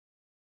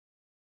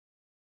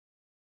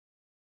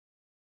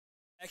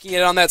Backing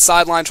it on that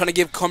sideline, trying to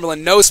give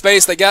Cumberland no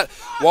space. They got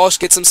Walsh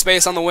gets some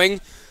space on the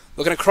wing.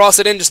 Looking to cross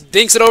it in, just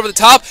dinks it over the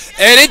top,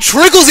 and it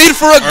trickles in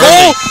for a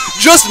goal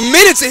just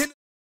minutes in.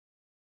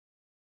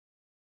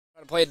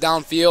 Trying to play it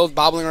downfield,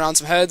 bobbling around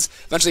some heads.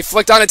 Eventually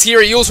flicked on a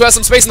Thierry Ewells, who has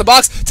some space in the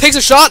box. Takes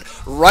a shot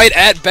right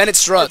at Bennett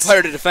Strutt.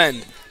 Player to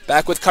defend.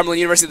 Back with Cumberland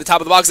University at the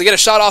top of the box. They get a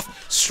shot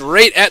off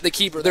straight at the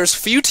keeper. There's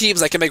few teams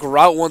that can make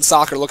Route 1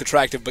 soccer look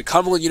attractive, but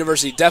Cumberland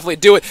University definitely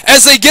do it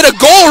as they get a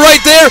goal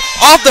right there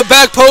off the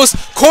back post.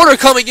 Corner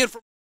coming in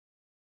from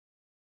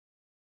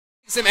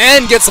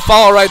and gets the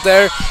follow right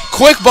there.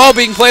 Quick ball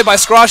being played by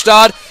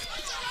Scroshdod,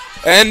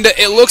 and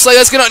it looks like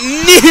that's going to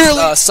nearly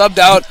subbed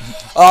out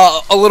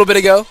a little bit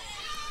ago.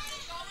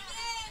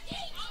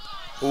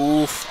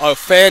 Oof, a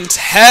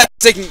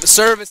fantastic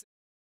service.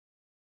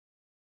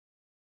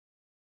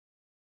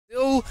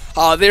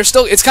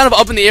 It's kind of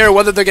up in the air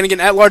whether they're going to get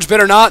an at-large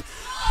bid or not,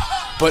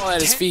 but at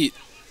his feet.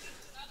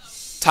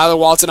 Tyler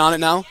Walton on it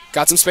now.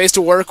 Got some space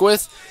to work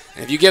with.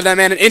 And if you give that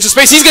man an inch of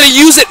space, he's going to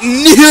use it.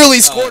 Nearly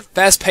scored.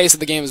 Fast pace that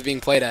the game is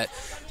being played at.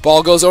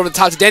 Ball goes over the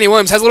top to Danny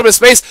Williams. Has a little bit of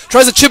space.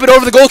 Tries to chip it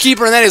over the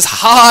goalkeeper, and that is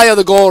high of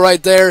the goal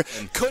right there.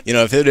 You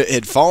know, if it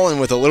had fallen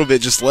with a little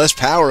bit just less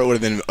power, it would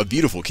have been a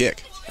beautiful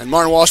kick. And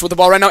Martin Walsh with the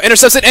ball right now.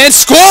 Intercepts it and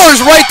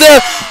scores right there.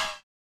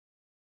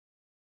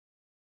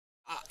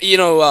 He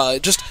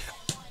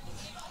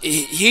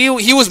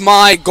was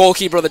my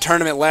goalkeeper of the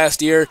tournament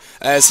last year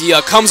as he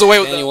comes away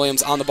with Danny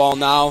Williams on the ball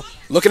now.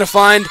 Looking to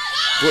find,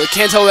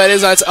 can't tell who that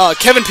is. That's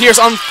Kevin Pierce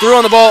through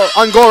on the ball,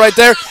 on goal right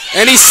there.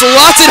 And he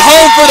slots it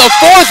home for the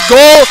fourth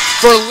goal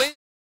for Lynn.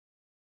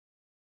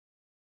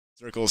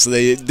 So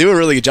they do a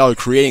really good job of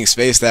creating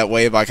space that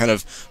way by kind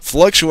of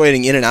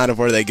fluctuating in and out of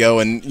where they go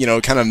and, you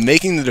know, kind of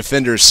making the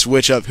defenders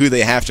switch up who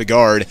they have to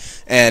guard.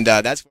 And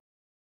that's